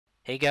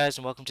Hey guys,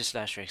 and welcome to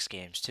 /Rex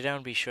Games. Today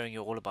I'll be showing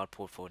you all about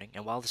port forwarding,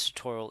 and while this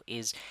tutorial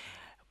is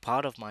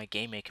part of my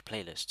GameMaker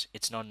playlist,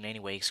 it's not in any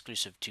way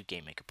exclusive to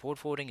GameMaker. Port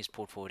forwarding is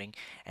port forwarding,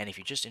 and if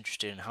you're just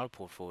interested in how to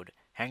port forward,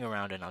 hang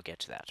around and I'll get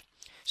to that.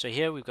 So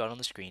here we've got on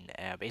the screen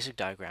a basic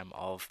diagram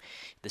of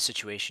the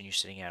situation you're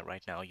sitting at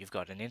right now. You've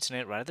got an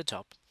internet right at the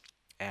top,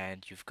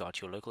 and you've got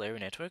your local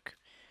area network,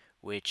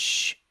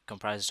 which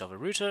comprises of a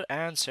router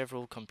and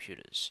several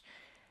computers.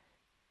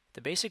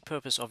 The basic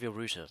purpose of your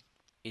router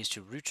is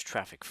to route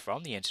traffic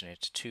from the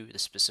internet to the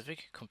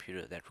specific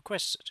computer that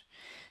requests it.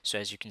 So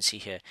as you can see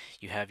here,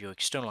 you have your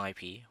external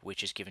IP,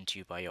 which is given to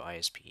you by your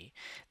ISP.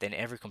 Then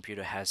every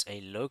computer has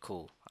a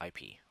local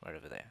IP right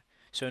over there.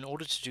 So in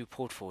order to do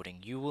port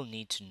forwarding, you will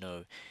need to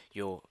know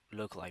your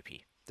local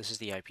IP. This is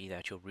the IP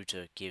that your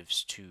router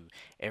gives to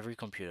every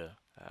computer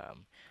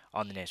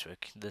on the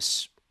network.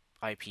 This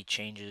IP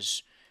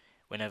changes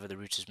whenever the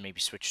router is maybe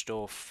switched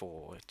off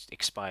or it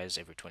expires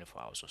every 24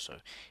 hours or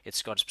so.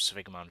 It's got a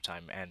specific amount of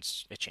time and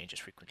it changes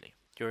frequently.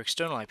 Your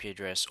external IP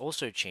address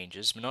also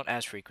changes, but not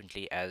as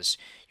frequently as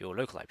your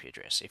local IP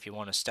address. If you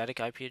want a static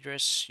IP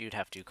address, you'd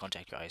have to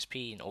contact your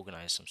ISP and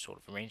organize some sort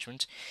of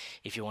arrangement.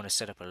 If you want to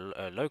set up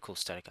a local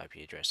static IP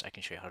address, I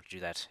can show you how to do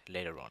that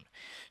later on.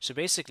 So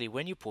basically,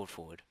 when you port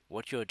forward,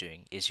 what you're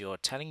doing is you're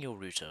telling your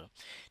router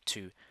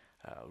to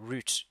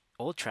route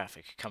all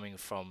traffic coming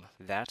from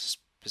that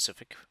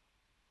specific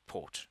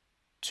port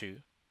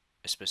to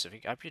a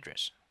specific IP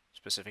address,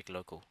 specific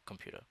local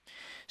computer.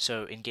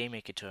 So in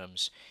GameMaker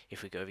terms,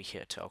 if we go over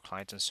here to our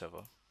client and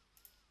server,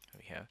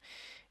 over here,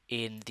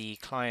 in the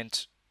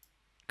client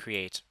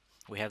create,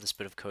 we have this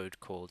bit of code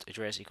called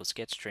address equals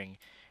get string.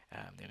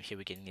 Then here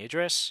we're getting the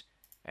address,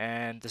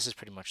 and this is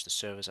pretty much the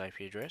server's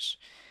IP address.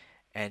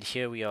 And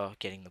here we are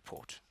getting the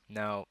port.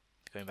 Now,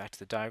 going back to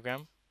the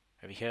diagram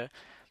over here,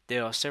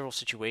 there are several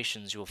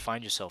situations you will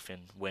find yourself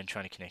in when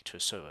trying to connect to a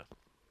server.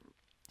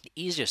 The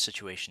easiest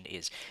situation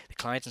is the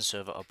client and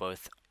server are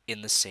both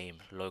in the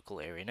same local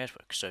area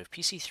network. So if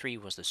PC3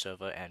 was the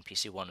server and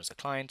PC1 was the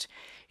client,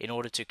 in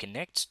order to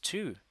connect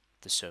to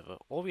the server,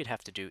 all we'd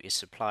have to do is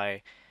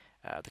supply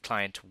the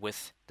client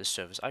with the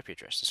server's IP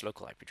address, this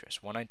local IP address,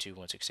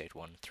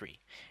 192.168.1.3.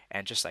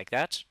 And just like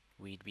that,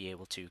 we'd be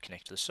able to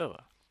connect to the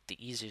server. The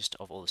easiest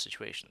of all the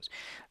situations.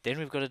 Then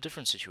we've got a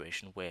different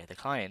situation where the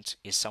client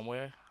is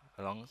somewhere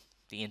along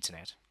the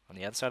internet on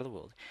the other side of the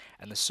world,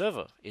 and the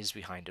server is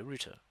behind a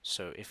router.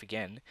 So if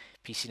again,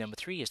 PC number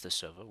 3 is the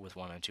server with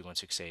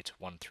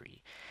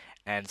 192.168.1.3,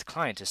 and the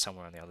client is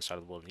somewhere on the other side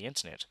of the world of the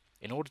internet,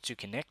 in order to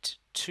connect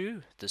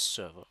to the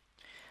server,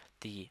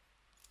 the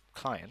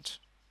client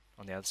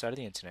on the other side of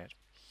the internet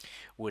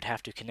would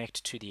have to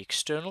connect to the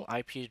external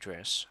IP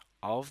address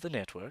of the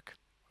network,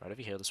 right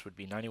over here. This would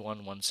be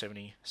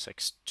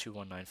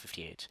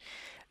 91.176.219.58.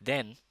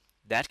 Then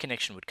that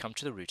connection would come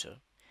to the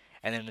router,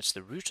 and then it's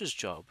the router's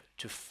job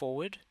to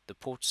forward the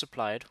port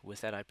supplied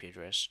with that IP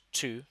address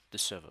to the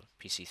server,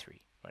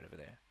 PC3, right over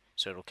there.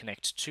 So it'll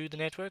connect to the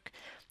network,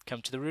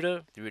 come to the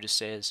router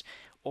says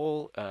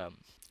all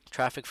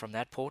traffic from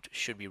that port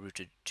should be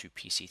routed to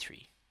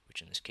PC3,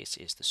 which in this case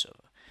is the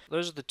server.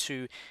 Those are the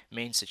two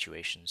main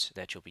situations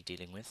that you'll be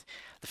dealing with.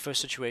 The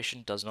first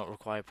situation does not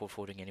require port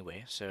forwarding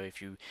anyway, so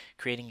if you're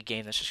creating a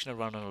game that's just going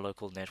to run on a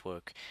local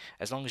network,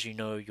 as long as you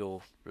know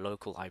your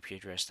local IP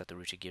address that the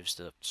router gives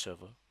the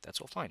server,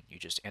 that's all fine. You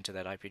just enter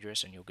that IP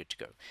address and you're good to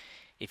go.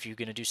 If you're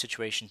going to do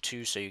situation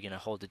 2, so you're going to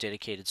hold a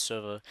dedicated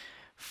server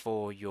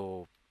for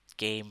your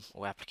game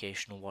or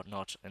application or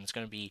whatnot, and it's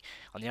going to be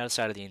on the other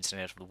side of the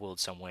internet of the world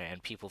somewhere,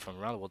 and people from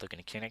around the world are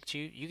going to connect to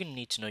you, you're going to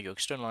need to know your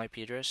external IP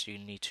address. You're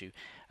going to need to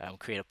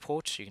create a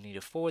port. You're going to need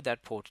to forward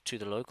that port to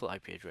the local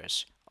IP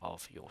address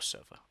of your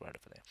server right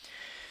over there.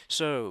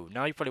 So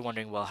now you're probably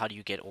wondering, well, how do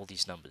you get all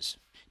these numbers?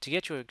 To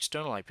get your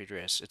external IP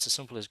address, it's as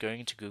simple as going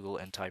into Google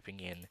and typing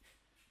in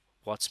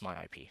what's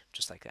my IP,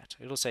 just like that.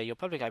 It'll say your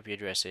public IP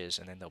address is,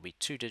 and then there'll be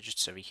 2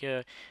 digits over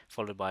here,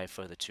 followed by a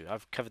further 2.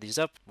 I've covered these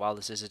up. While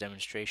this is a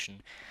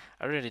demonstration,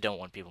 I really don't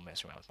want people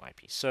messing around with my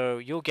IP. So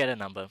you'll get a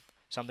number,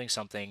 something,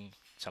 something,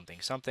 something,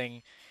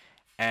 something,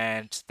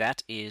 and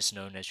that is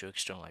known as your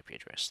external IP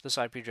address. This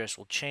IP address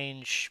will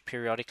change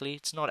periodically.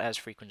 It's not as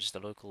frequent as the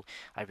local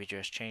IP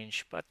address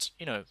change, but,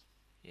 you know,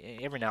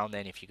 every now and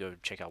then if you go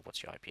check out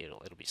what's your IP, it'll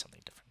be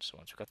something different. So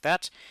once we've got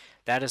that,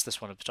 that is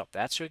this one at the top.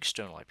 That's your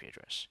external IP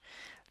address.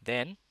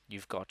 Then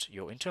you've got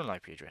your internal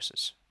IP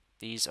addresses.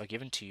 These are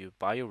given to you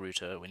by your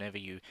router whenever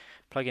you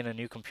plug in a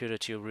new computer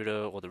to your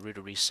router, or the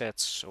router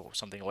resets or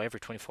something, or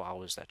every 24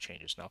 hours that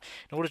changes. Now,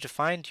 in order to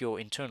find your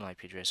internal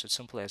IP address, it's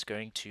simple as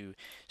going to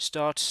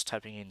start,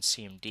 typing in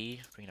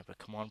cmd, bringing up a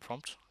command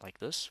prompt like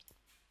this.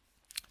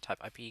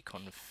 Type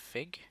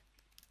ipconfig,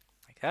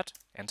 like that,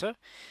 enter.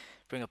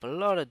 Bring up a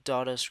lot of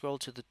data, scroll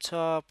to the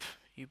top.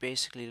 You're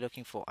basically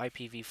looking for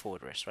IPv4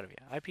 address right over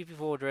here.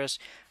 IPv4 address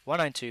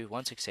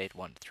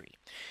 192.168.1.3.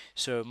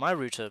 So my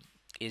router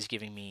is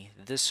giving me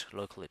this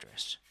local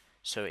address.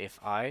 So if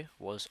I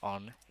was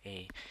on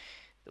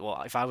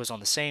if I was on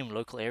the same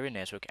local area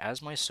network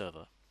as my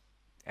server,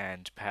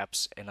 and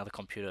perhaps another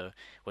computer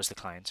was the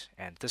client,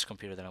 and this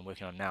computer that I'm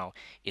working on now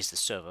is the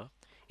server,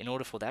 in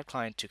order for that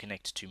client to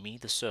connect to me,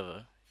 the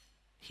server,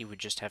 he would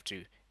just have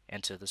to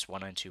enter this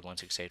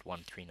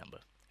 192.168.1.3 number.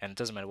 And it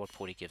doesn't matter what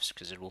port he gives,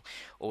 because it will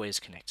always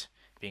connect,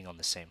 being on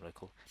the same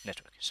local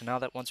network. So now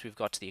that once we've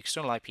got to the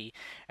external IP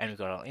and we've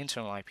got our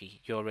internal IP,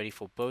 you're ready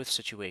for both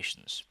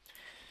situations.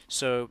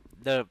 So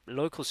the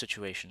local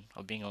situation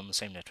of being on the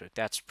same network,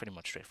 that's pretty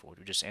much straightforward.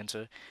 We just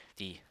enter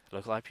the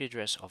local IP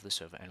address of the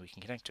server and we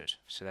can connect to it.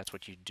 So that's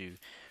what you do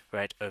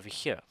right over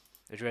here.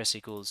 Address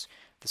equals,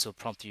 this will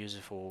prompt the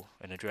user for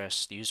an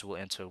address. The user will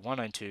enter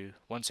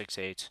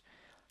 192.168,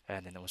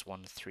 and then there was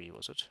 1.3,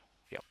 was it?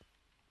 Yep.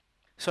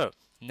 So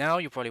now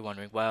you're probably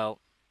wondering, well,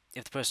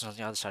 if the person on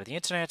the other side of the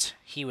internet,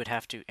 he would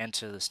have to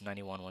enter this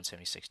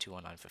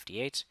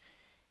 91.176.219.58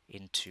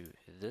 into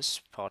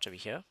this part over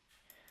here.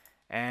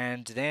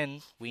 And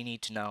then we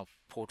need to now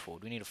port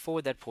forward. We need to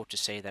forward that port to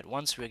say that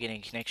once we're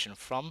getting a connection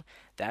from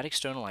that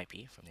external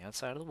IP, from the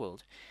outside of the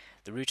world,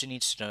 the router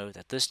needs to know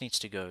that this needs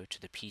to go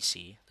to the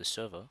PC, the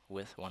server,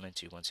 with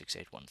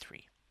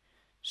 192.168.1.3.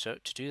 So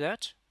to do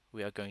that,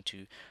 we are going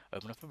to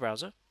open up a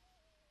browser,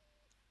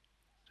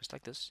 just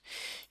like this.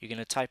 You're going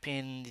to type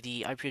in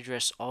the IP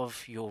address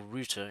of your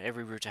router.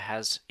 Every router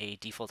has a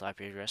default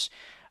IP address.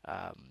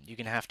 You're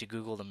going to have to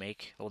Google the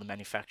make or the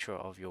manufacturer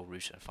of your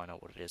router and find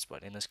out what it is.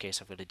 But in this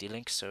case, I've got a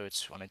D-Link, so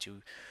it's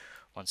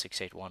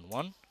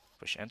 192.168.1.1.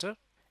 Push enter.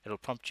 It'll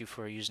prompt you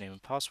for a username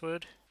and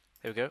password.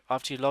 There we go.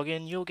 After you log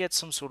in, you'll get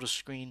some sort of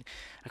screen.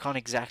 I can't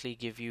exactly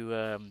give you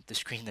the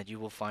screen that you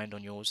will find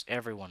on yours.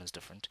 Everyone is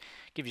different.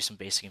 Give you some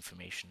basic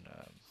information,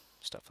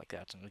 stuff like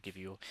that, and it'll give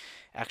you your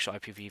actual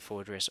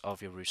IPv4 address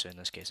of your router. In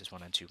this case, it's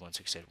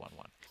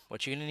 192.168.1.1.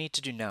 What you're going to need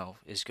to do now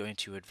is go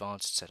into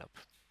Advanced Setup.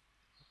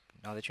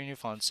 Now that you're in your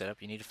Advanced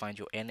Setup, you need to find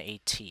your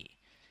NAT,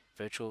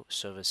 Virtual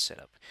Service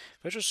Setup.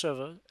 Virtual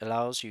Server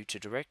allows you to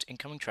direct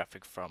incoming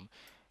traffic from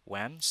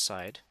WAN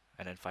side,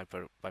 identified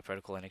by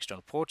protocol and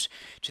external port,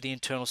 to the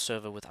internal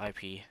server with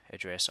IP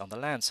address on the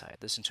LAN side.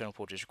 This internal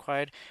port is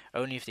required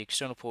only if the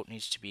external port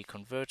needs to be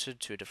converted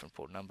to a different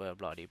port number,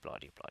 blah de blah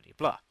de blah de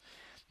blah.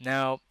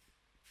 Now,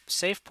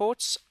 safe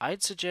ports,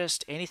 I'd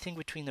suggest anything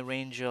between the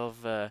range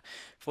of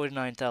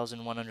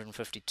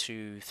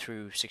 49,152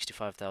 through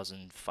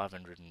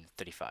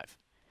 65,535.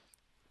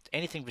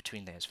 Anything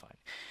between there is fine.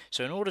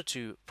 So in order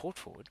to port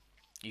forward,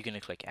 you're going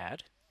to click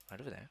Add right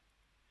over there.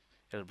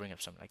 It'll bring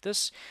up something like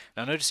this.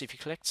 Now notice if you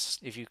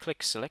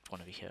click Select one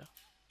over here,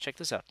 check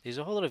this out. There's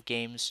a whole lot of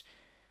games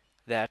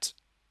that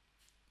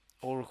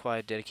all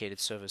require dedicated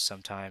servers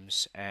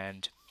sometimes,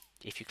 and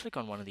if you click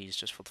on one of these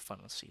just for the fun,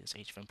 let's see, there's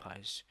Age of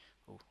Empires.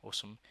 Oh,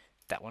 awesome.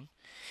 That one.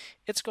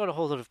 It's got a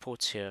whole lot of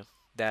ports here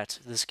that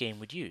this game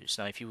would use.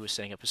 Now, if you were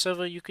setting up a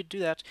server, you could do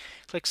that.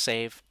 Click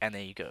Save, and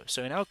there you go.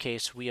 So in our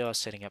case, we are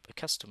setting up a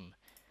custom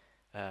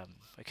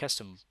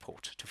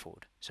port to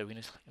forward. So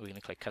we're going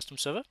to click Custom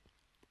Server.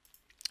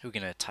 We're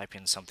going to type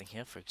in something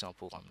here. For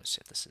example, I'm going to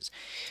set this as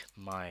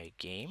my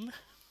game.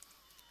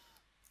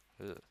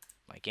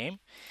 My game.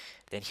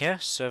 Then here,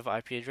 server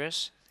IP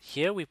address.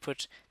 Here we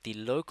put the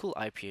local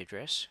IP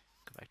address.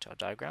 Go back to our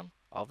diagram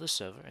of the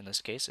server. In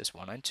this case, it's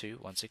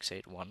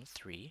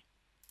 192.168.1.3. Right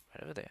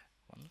over there.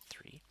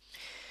 1.3.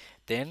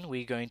 Then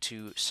we're going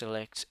to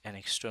select an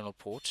external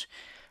port.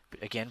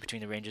 Again,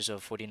 between the ranges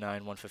of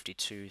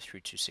 49,152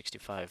 through to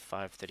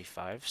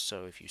 65,535.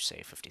 So if you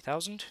say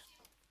 50,000.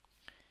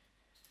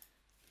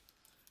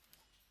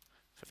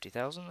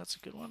 50,000, that's a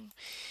good one.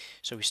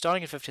 So we're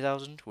starting at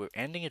 50,000, we're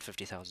ending at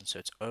 50,000, so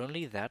it's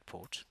only that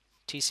port.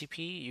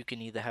 TCP, you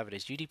can either have it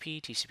as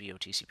UDP, TCP, or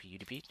TCP,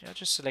 UDP.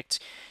 Just select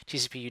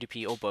TCP,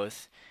 UDP, or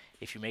both.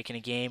 If you're making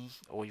a game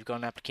or you've got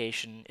an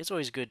application, it's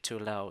always good to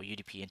allow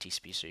UDP and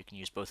TCP so you can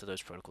use both of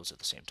those protocols at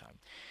the same time.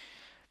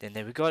 Then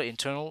there we go,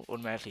 internal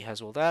automatically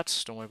has all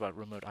that. Don't worry about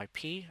remote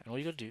IP, and all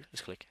you got to do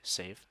is click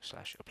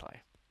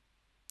Save/Apply.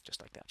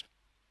 Just like that.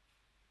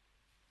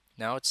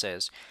 Now it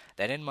says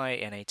that in my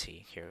NAT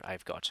here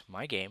I've got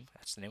my game,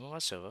 that's the name of my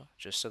server,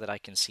 just so that I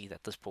can see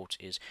that this port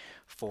is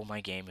for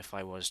my game. If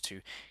I was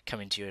to come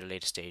into you at a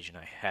later stage and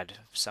I had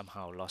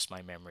somehow lost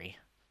my memory,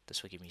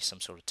 this will give me some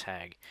sort of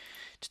tag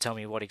to tell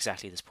me what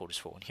exactly this port is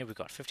for. And here we've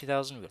got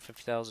 50,000, we've got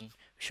 50,000,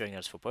 showing that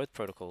it's for both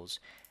protocols,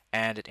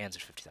 and it ends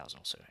at 50,000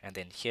 also. And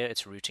then here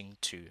it's routing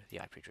to the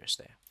IP address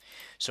there.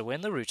 So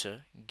when the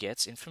router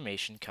gets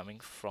information coming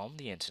from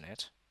the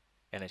internet,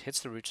 and it hits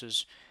the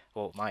router's,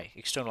 well, my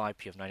external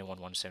IP of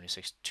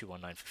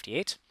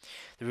 91.176.219.58,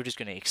 the router is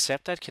going to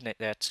accept that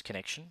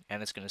connection,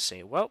 and it's going to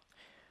say, well,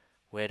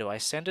 where do I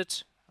send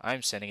it?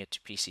 I'm sending it to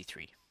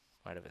PC3,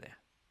 right over there.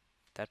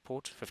 That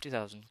port,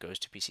 50,000, goes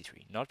to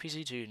PC3, not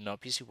PC2,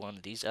 not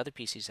PC1. These other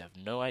PCs have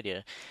no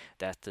idea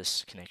that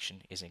this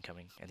connection is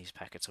incoming and these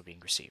packets are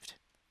being received.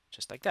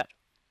 Just like that.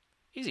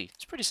 Easy.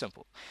 It's pretty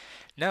simple.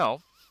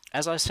 Now,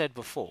 as I said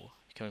before,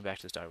 coming back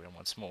to this diagram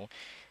once more,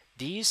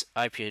 these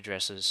IP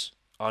addresses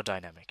are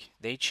dynamic.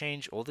 They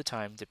change all the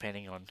time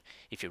depending on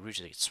if your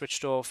router gets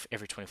switched off.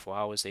 Every 24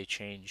 hours they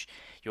change.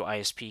 Your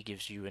ISP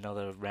gives you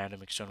another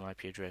random external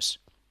IP address.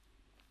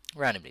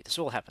 Randomly, this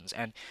all happens,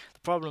 and the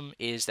problem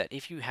is that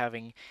if you're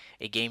having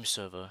a game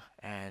server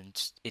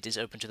and it is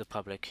open to the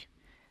public,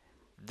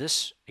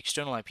 this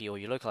external IP or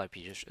your local IP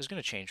address is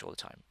going to change all the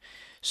time.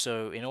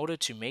 So in order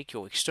to make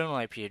your external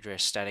IP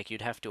address static,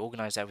 you'd have to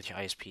organize that with your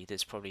ISP.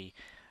 There's probably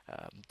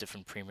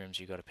different premiums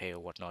you got to pay or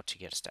whatnot to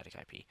get a static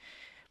IP.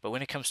 But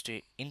when it comes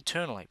to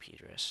internal IP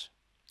address,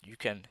 you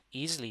can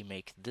easily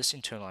make this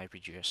internal IP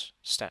address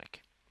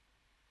static.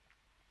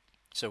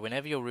 So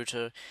whenever your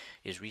router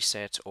is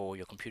reset or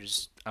your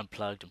computer's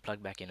unplugged and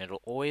plugged back in,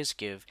 it'll always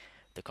give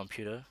the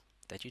computer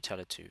that you tell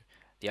it to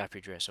the IP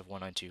address of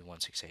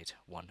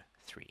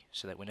 192.168.1.3,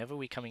 so that whenever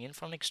we're coming in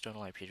from an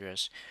external IP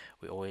address,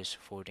 we're always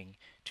forwarding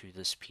to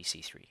this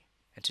PC3.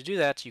 And to do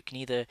that, you can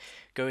either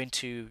go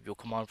into your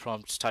command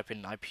prompt, type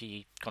in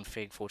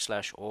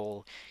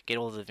ipconfig/all, get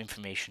all the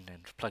information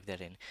and plug that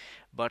in.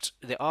 But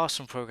there are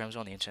some programs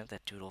on the internet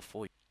that do it all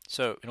for you.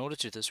 So in order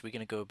to do this, we're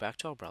going to go back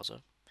to our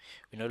browser.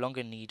 We no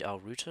longer need our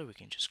router, we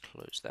can just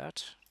close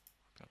that.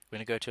 We're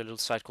going to go to a little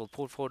site called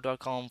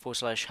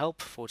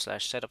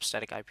portforward.com/help/setup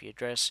static IP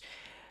address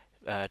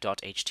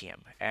 .htm,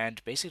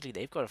 and basically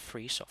they've got a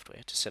free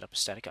software to set up a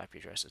static IP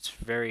address. It's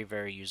very,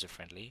 very user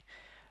friendly.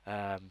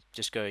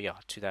 Just go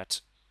to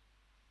that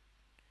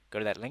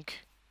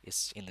link.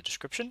 It's in the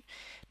description.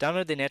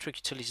 Download the network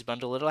utilities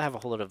bundle. It'll have a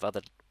whole lot of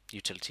other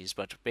utilities,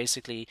 but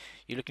basically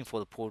you're looking for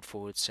the port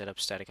forward setup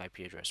static IP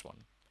address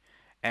one.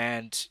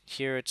 And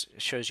here it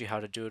shows you how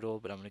to do it all,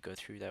 but I'm going to go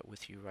through that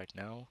with you right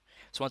now.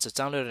 So once it's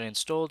downloaded and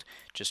installed,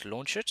 just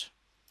launch it.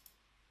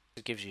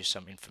 It gives you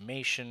some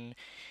information.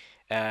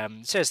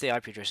 It says the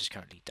IP address is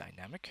currently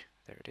dynamic.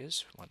 There it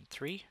is,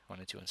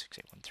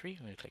 192.168.1.3.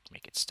 I'm going to click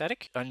make it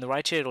static. On the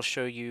right here, it'll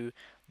show you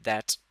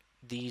that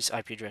these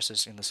IP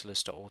addresses in this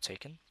list are all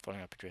taken.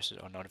 Following IP addresses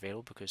are not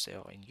available because they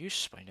are in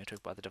use by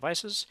network by the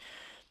devices.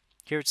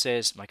 Here it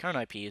says my current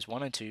IP is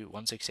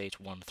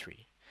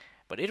 192.168.1.3.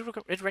 But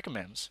it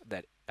recommends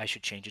that I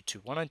should change it to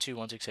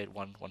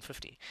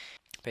 192.168.1.150.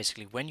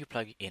 Basically, when you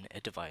plug in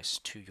a device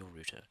to your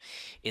router,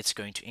 it's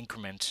going to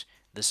increment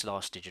this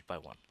last digit by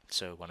 1.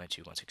 So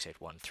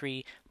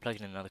 192.168.1.3, plug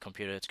in another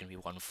computer, it's going to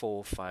be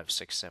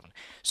 14567.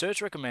 So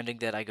it's recommending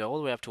that I go all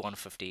the way up to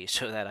 150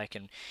 so that I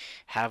can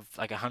have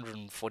like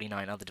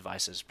 149 other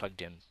devices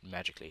plugged in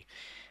magically,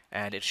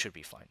 and it should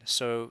be fine.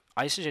 So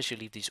I suggest you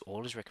leave these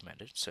all as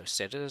recommended, so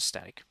set it as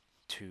static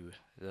to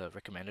the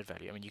recommended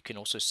value. I mean, you can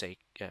also say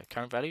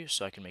current value,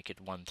 so I can make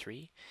it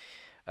 1.3,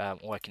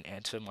 or I can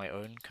enter my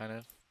own kind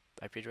of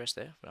IP address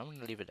there, but I'm going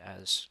to leave it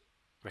as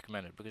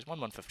recommended because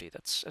 150,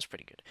 that's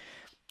pretty good.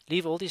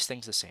 Leave all these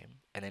things the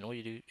same, and then all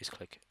you do is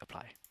click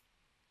apply.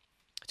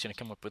 It's going to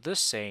come up with this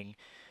saying,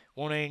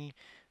 warning,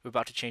 we're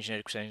about to change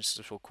network settings.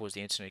 This will cause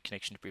the internet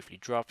connection to briefly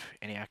drop.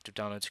 Any active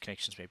downloads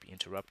connections may be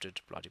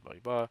interrupted, blah blah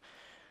blah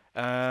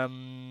blah.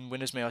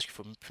 Windows may ask you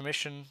for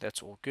permission.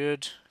 That's all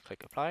good.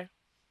 Click apply.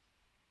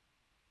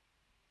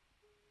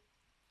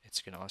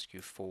 It's going to ask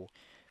you for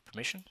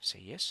permission. Say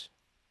yes.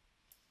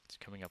 It's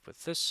coming up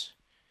with this.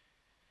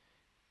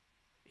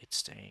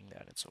 It's saying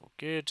that it's all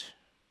good.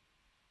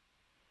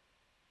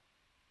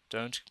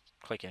 Don't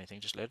click anything,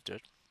 just let it do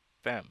it.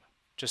 Bam.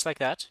 Just like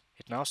that,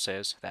 it now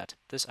says that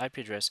this IP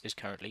address is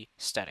currently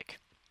static.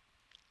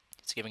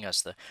 It's giving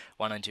us the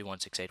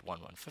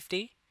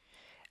 192.168.1.150.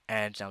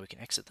 And now we can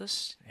exit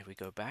this. If we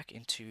go back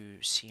into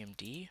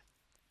CMD,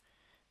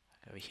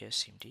 over here,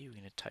 CMD, we're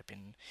going to type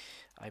in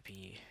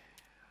IP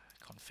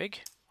config,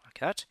 like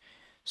that.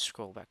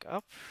 Scroll back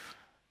up.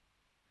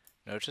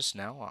 Notice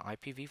now our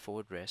IPv4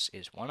 forward address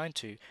is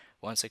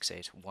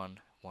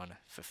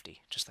 192.168.1.150,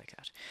 just like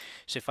that.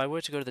 So if I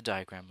were to go to the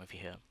diagram over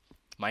here,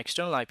 my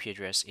external IP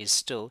address is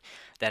still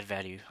that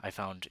value I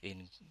found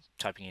in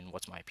typing in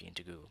what's my IP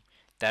into Google.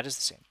 That is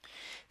the same.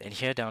 Then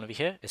here, down over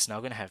here, it's now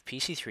going to have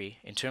PC3,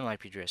 internal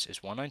IP address is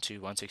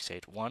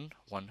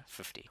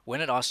 192.168.1.150. When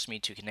it asks me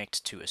to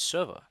connect to a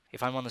server,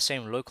 if I'm on the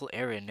same local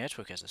area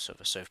network as the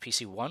server, so if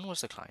PC1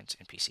 was the client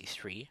and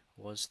PC3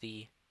 was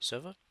the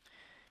server,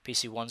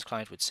 PC1's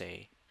client would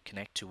say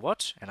connect to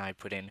what, and I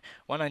put in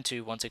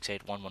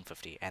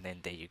 192.168.1.150, and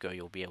then there you go,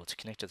 you'll be able to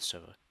connect to the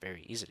server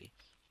very easily.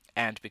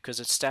 And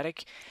because it's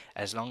static,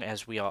 as long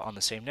as we are on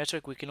the same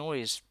network, we can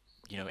always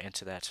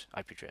enter that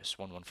IP address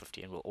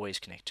 1.150 and we'll always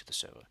connect to the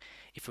server.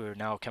 If we were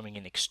now coming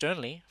in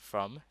externally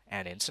from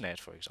an internet,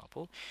 for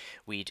example,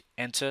 we'd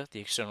enter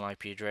the external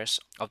IP address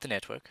of the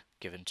network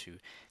given to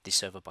the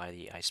server by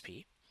the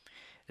ISP.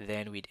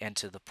 Then we'd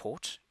enter the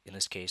port. In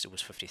this case, it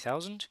was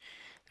 50,000.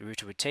 The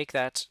router would take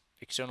that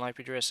external IP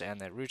address and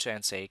that router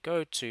and say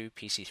go to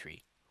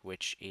PC3,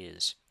 which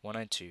is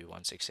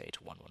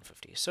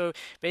 192.168.1.150. So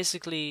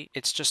basically,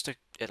 it's just a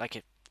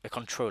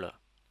controller.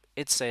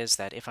 It says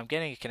that if I'm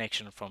getting a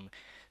connection from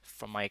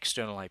my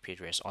external IP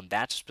address on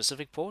that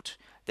specific port,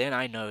 then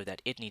I know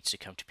that it needs to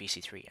come to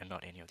PC3 and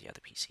not any of the other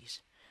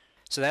PCs.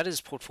 So that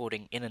is port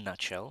forwarding in a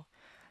nutshell.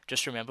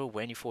 Just remember,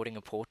 when you're forwarding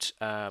a port,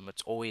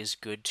 it's always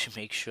good to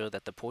make sure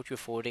that the port you're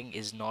forwarding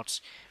is not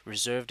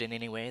reserved in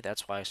any way.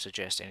 That's why I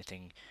suggest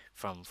anything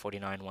from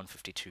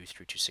 49.152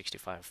 through to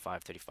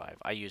 65.535.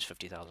 I use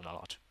 50,000 a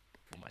lot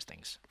for my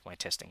things, my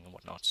testing and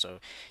whatnot, so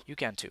you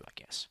can too, I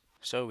guess.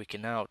 So we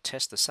can now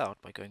test this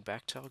out by going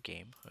back to our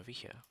game over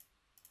here.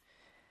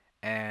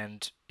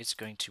 and it's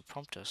going to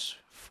prompt us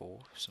for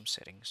some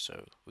settings.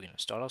 So we're going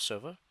to start our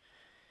server,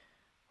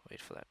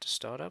 wait for that to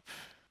start up.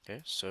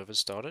 Okay, server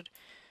started.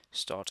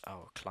 Start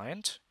our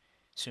client.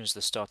 As soon as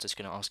this starts, it's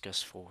going to ask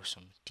us for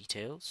some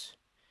details.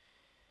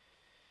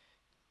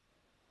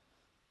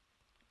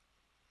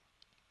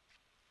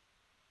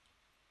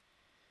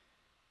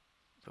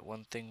 But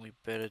one thing we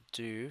better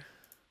do,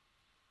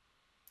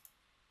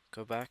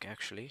 go back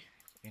actually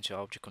into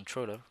our object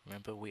controller.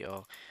 Remember, we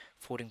are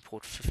forwarding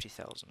port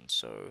 50,000.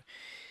 So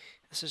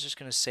this is just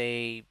going to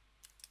say,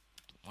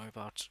 worry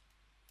about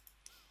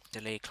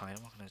delay client.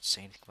 I'm not going to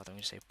say anything about that. I'm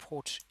going to say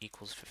port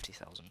equals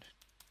 50,000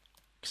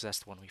 because that's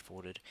the one we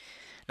forwarded.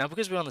 Now,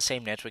 because we're on the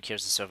same network here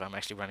as the server, I'm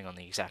actually running on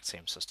the exact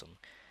same system.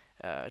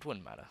 It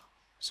wouldn't matter.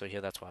 So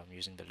here, that's why I'm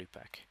using the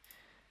loopback.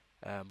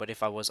 But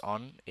if I was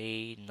on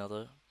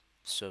another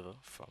server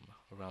from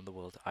around the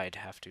world, I'd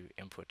have to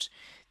input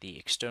the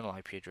external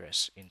IP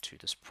address into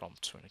this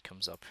prompt when it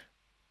comes up.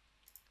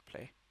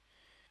 Play.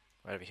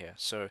 Right over here.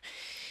 So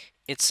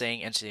it's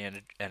saying enter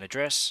an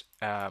address.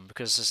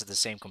 Because this is the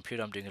same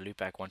computer, I'm doing a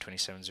loopback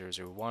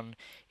 127.0.0.1.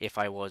 If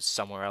I was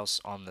somewhere else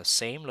on the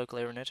same local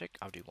area network,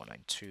 I'll do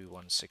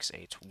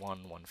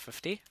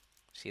 192.168.1.150.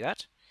 See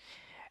that?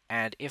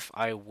 And if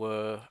I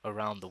were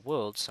around the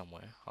world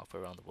somewhere,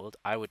 halfway around the world,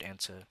 I would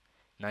enter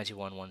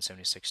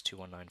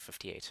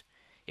 91.176.219.58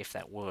 if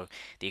that were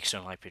the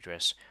external IP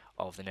address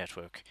of the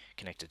network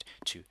connected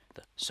to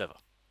the server.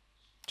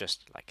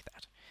 Just like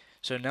that.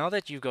 So now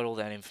that you've got all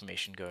that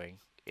information going,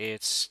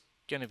 it's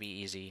going to be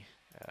easy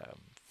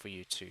for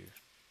you to...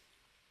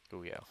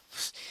 Oh yeah,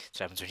 it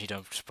happens when you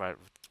don't provide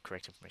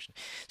correct information.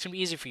 It's going to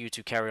be easy for you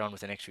to carry on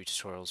with the next few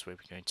tutorials where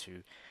we're going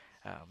to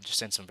just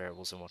send some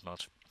variables and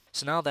whatnot.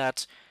 So now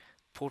that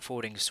port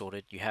forwarding is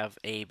sorted, you have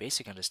a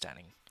basic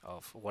understanding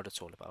of what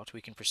it's all about.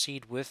 We can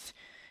proceed with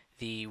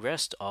the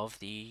rest of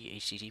the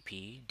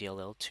HTTP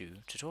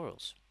DLL2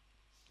 tutorials.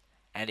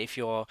 And if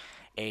you're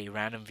a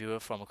random viewer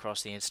from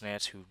across the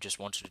internet who just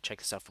wanted to check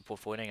this out for port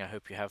forwarding, I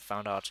hope you have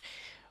found out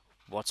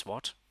what's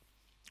what.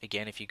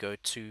 Again, if you go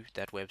to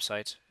that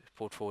website,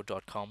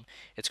 portforward.com,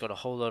 it's got a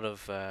whole lot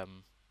of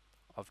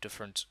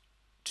different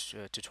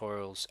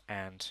tutorials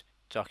and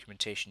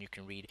documentation you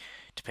can read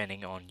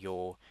depending on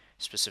your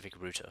specific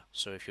router.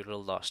 So if you're a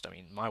little lost, I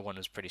mean, my one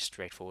is pretty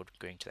straightforward,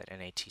 going to that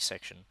NAT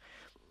section.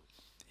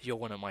 Your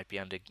one might be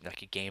under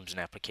like a games and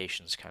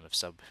applications kind of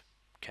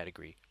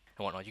subcategory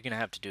and whatnot. You're going to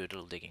have to do a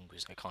little digging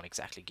because I can't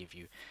exactly give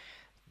you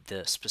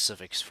the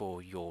specifics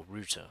for your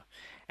router.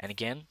 And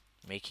again,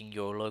 making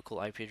your local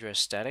IP address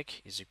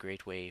static is a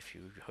great way if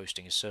you're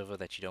hosting a server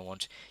that you don't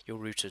want your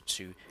router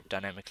to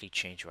dynamically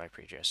change your IP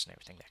address and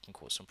everything. That can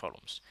cause some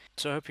problems.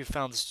 So I hope you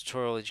found this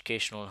tutorial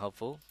educational and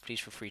helpful.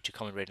 Please feel free to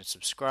comment, rate, and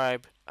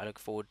subscribe. I look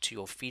forward to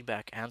your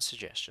feedback and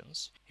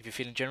suggestions. If you're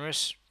feeling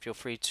generous, feel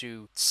free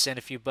to send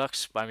a few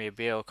bucks, buy me a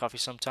beer or coffee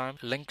sometime.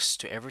 Links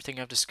to everything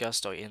I've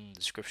discussed are in the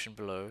description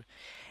below.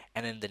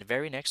 And in the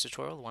very next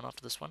tutorial, the one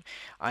after this one,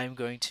 I'm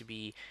going to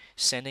be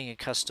sending a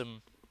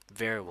custom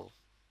variable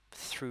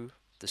through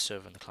the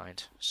server and the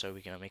client. So we're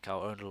going to make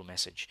our own little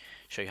message,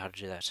 show you how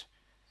to do that.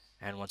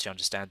 And once you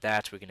understand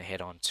that, we're going to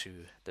head on to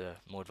the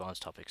more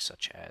advanced topics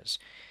such as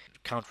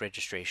account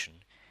registration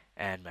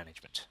and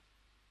management.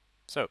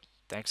 So,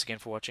 thanks again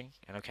for watching,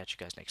 and I'll catch you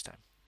guys next time.